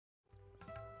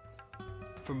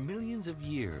For millions of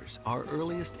years, our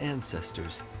earliest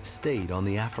ancestors stayed on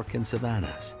the African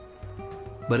savannas.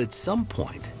 But at some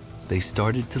point, they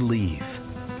started to leave.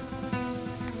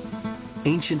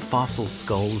 Ancient fossil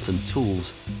skulls and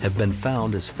tools have been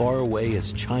found as far away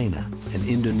as China and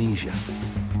Indonesia.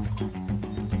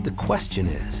 The question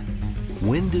is,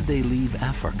 when did they leave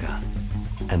Africa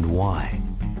and why?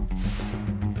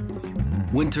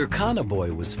 When Turkana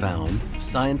Boy was found,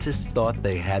 scientists thought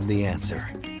they had the answer.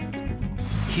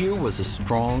 Here was a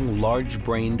strong,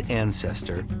 large-brained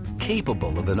ancestor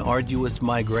capable of an arduous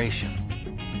migration.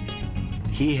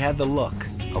 He had the look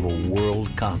of a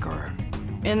world conqueror.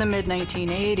 In the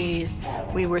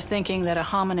mid-1980s, we were thinking that a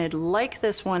hominid like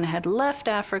this one had left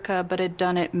Africa, but had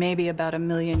done it maybe about 1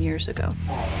 million years ago.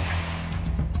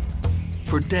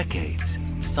 For decades,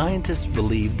 scientists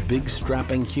believed big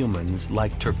strapping humans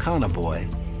like Turkana Boy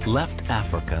left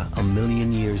Africa 1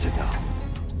 million years ago.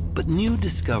 But new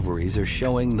discoveries are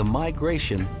showing the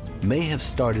migration may have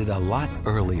started a lot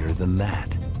earlier than that.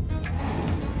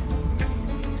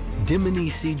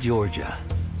 Dmanisi, Georgia.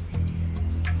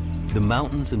 The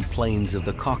mountains and plains of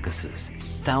the Caucasus,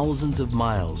 thousands of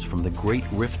miles from the Great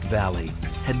Rift Valley,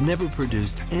 had never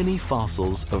produced any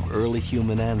fossils of early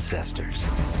human ancestors.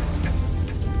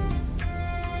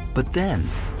 But then,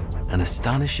 an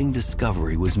astonishing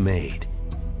discovery was made.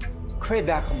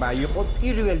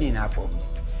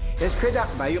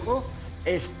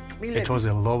 It was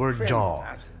a lower jaw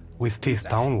with teeth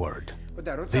downward,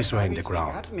 this way in the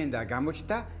ground.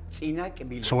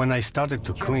 So when I started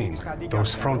to clean,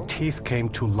 those front teeth came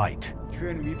to light.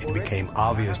 It became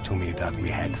obvious to me that we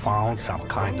had found some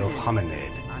kind of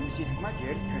hominid.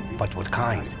 But what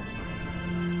kind?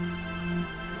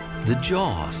 The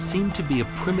jaw seemed to be a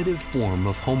primitive form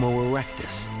of Homo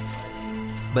erectus.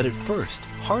 But at first,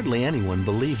 hardly anyone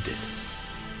believed it.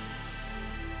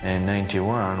 In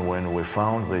 '91, when we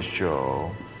found this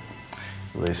jaw,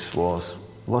 a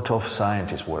lot of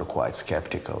scientists were quite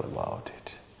skeptical about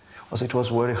it. Because it was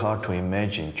very hard to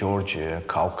imagine Georgia,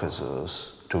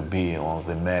 Caucasus, to be on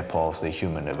the map of the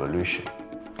human evolution.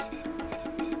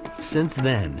 Since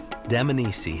then,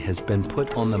 Dmanisi has been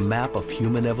put on the map of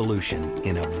human evolution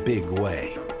in a big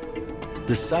way.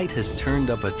 The site has turned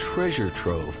up a treasure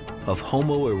trove of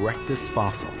Homo erectus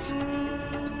fossils.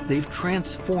 They've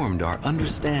transformed our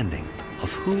understanding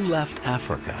of who left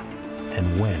Africa and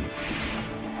when.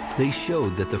 They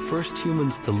showed that the first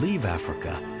humans to leave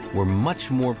Africa were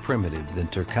much more primitive than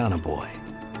Turkana Boy.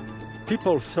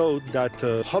 People thought that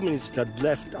hominids that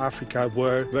left Africa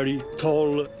were very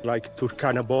tall, like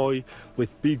Turkana Boy, with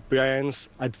big brains,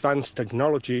 advanced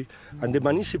technology, and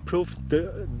Dmanisi proved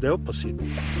the opposite.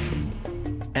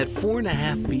 At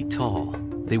 4.5 feet tall,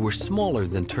 they were smaller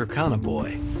than Turkana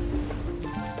Boy,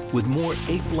 with more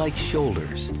ape-like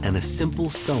shoulders and a simple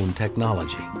stone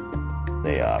technology.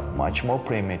 They are much more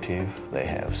primitive, they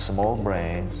have small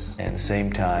brains, and at the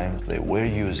same time they were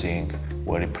using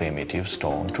very primitive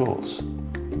stone tools.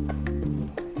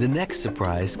 The next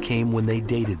surprise came when they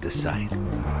dated the site.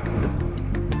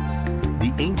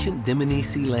 The ancient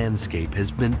Dmanisi landscape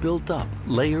has been built up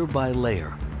layer by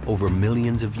layer over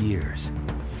millions of years.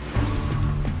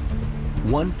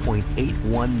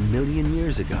 1.81 million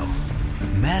years ago,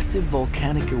 massive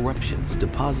volcanic eruptions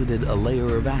deposited a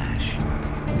layer of ash.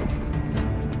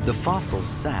 The fossils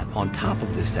sat on top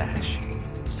of this ash,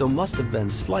 so must have been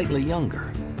slightly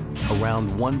younger, around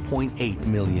 1.8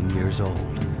 million years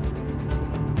old.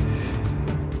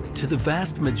 To the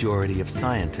vast majority of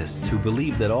scientists who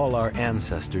believe that all our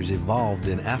ancestors evolved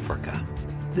in Africa,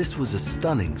 this was a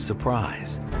stunning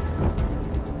surprise.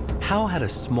 How had a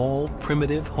small,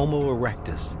 primitive Homo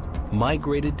erectus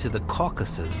migrated to the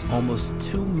Caucasus almost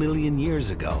 2 million years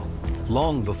ago,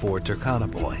 long before Turkana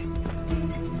Boy?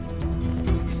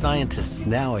 Scientists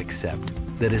now accept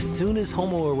that as soon as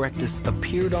Homo erectus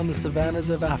appeared on the savannas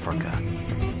of Africa,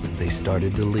 they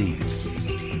started to leave.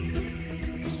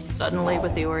 Suddenly,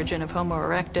 with the origin of Homo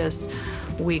erectus,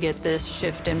 we get this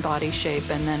shift in body shape,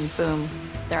 and then boom,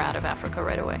 they're out of Africa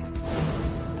right away.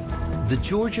 The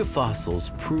Georgia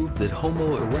fossils proved that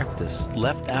Homo erectus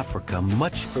left Africa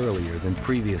much earlier than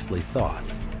previously thought.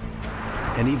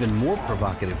 An even more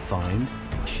provocative find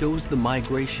shows the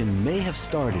migration may have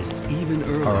started even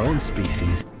earlier. Our own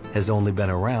species has only been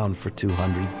around for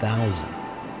 200,000.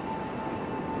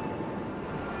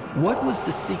 What was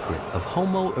the secret of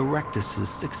Homo erectus's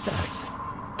success?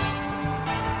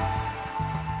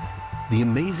 The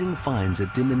amazing finds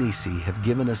at Dmanisi have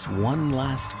given us one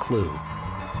last clue.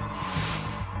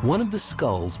 One of the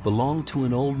skulls belonged to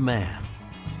an old man.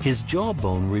 His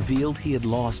jawbone revealed he had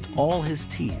lost all his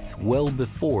teeth well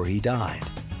before he died.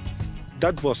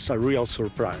 That was a real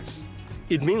surprise.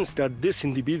 It means that this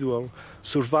individual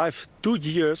survived 2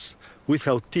 years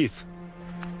without teeth.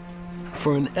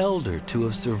 For an elder to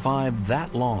have survived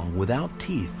that long without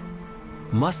teeth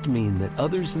must mean that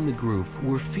others in the group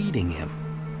were feeding him,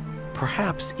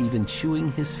 perhaps even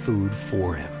chewing his food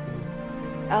for him.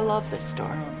 I love this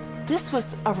story. This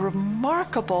was a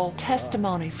remarkable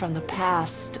testimony from the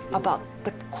past about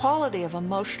the quality of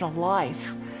emotional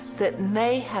life that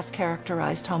may have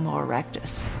characterized Homo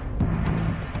erectus.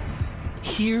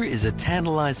 Here is a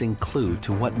tantalizing clue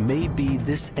to what may be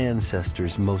this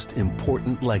ancestor's most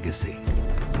important legacy: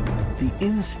 the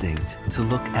instinct to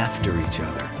look after each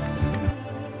other.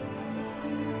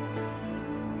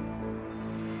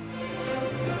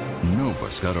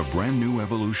 Nova's got a brand new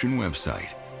evolution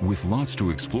website with lots to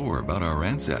explore about our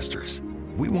ancestors.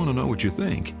 We want to know what you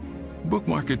think.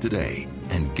 Bookmark it today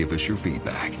and give us your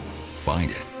feedback. Find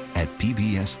it at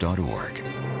pbs.org.